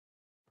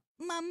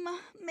Mama,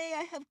 may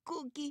I have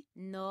cookie?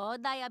 No,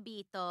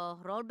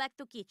 Diabito. Roll back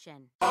to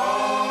kitchen.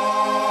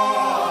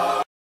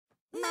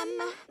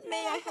 Mama,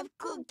 may I have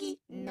cookie?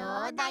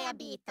 No,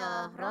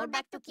 Diabito. Roll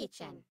back to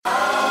kitchen.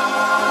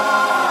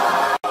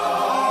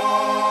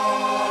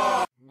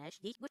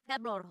 Nashdik gut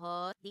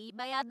kablorho, di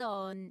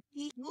bayadon.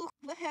 Higuk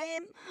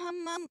bahem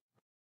hamam.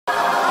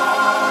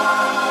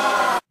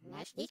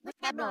 Nashdik gut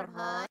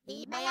kablorho,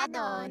 di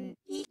bayadon.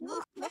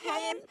 Higuk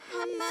bahem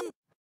hamam.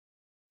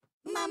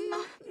 Mama,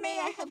 may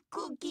I have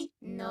cookie?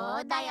 No,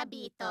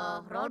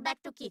 Diabito. Roll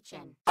back to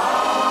kitchen.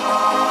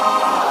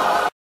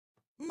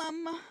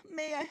 Mama,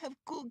 may I have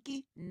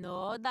cookie?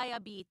 No,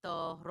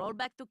 Diabito. Roll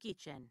back to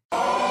kitchen.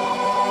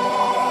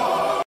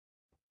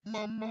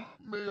 Mama,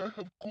 may I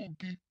have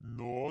cookie?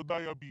 No,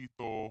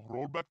 Diabito.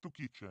 Roll back to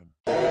kitchen.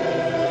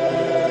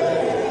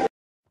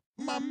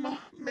 Mama,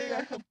 may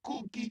I have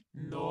cookie?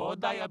 No,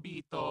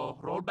 Diabito.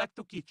 Roll back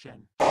to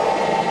kitchen.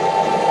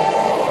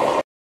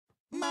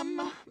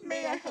 Mama,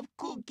 may I have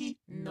cookie?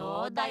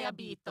 No,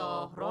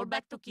 Diabito. Roll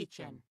back to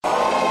kitchen.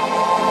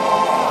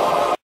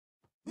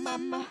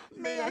 Mama,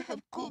 may I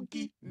have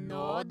cookie?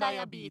 No,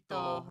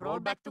 Diabito. Roll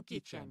back to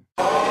kitchen.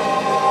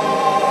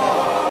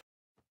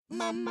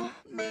 Mama,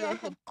 may I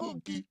have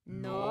cookie?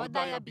 No,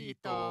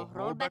 Diabito.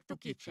 Roll back to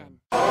kitchen.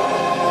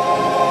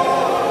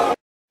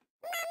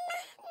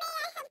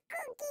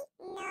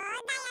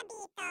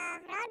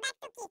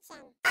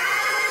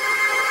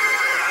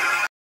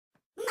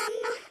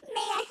 Mama,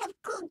 may I have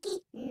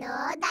cookie?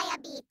 No,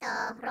 Diabito.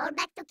 Roll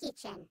back to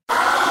kitchen.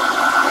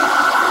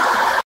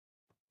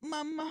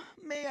 Mama,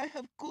 may I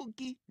have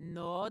cookie?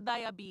 No,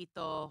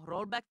 Diabito.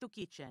 Roll back to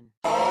kitchen.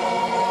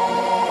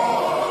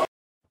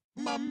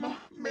 Mama,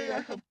 may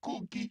I have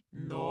cookie?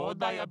 No,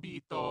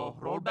 Diabito.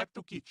 Roll back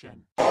to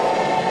kitchen.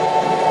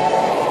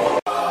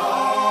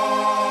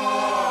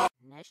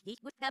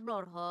 Nashdik gut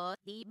kablorho,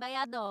 di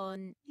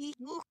bayadon.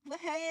 Higuk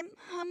bahem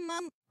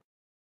hamam.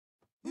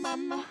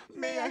 Mama,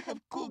 may I have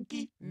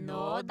cookie?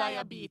 No,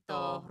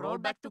 Diabito. Roll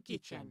back to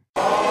kitchen.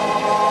 Mama,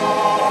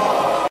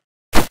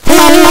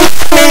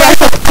 may I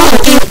have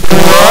cookie?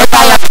 No,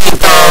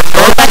 Diabito.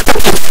 Roll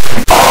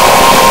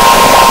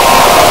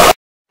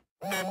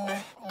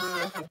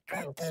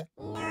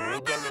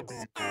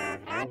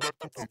back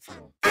to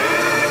kitchen.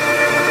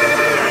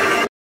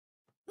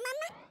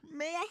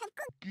 May I have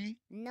cookie?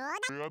 No,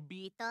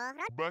 Diabito.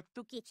 Roll Back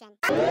to kitchen.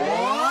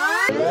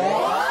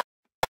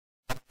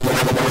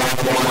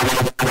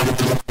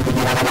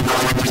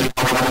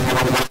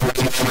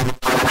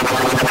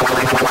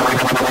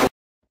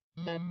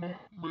 Mama,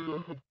 may I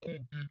have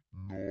cookie?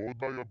 No,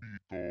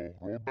 Diabito.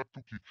 Roll back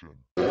to kitchen.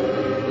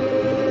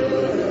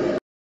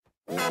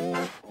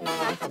 Mama, may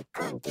I have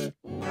cookie?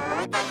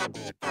 No,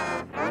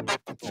 Diabito. Roll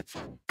back to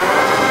kitchen.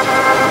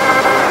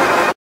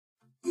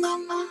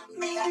 Mama,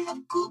 may I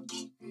have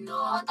cookie?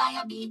 No,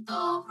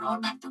 Diabito. Roll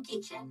back to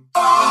kitchen.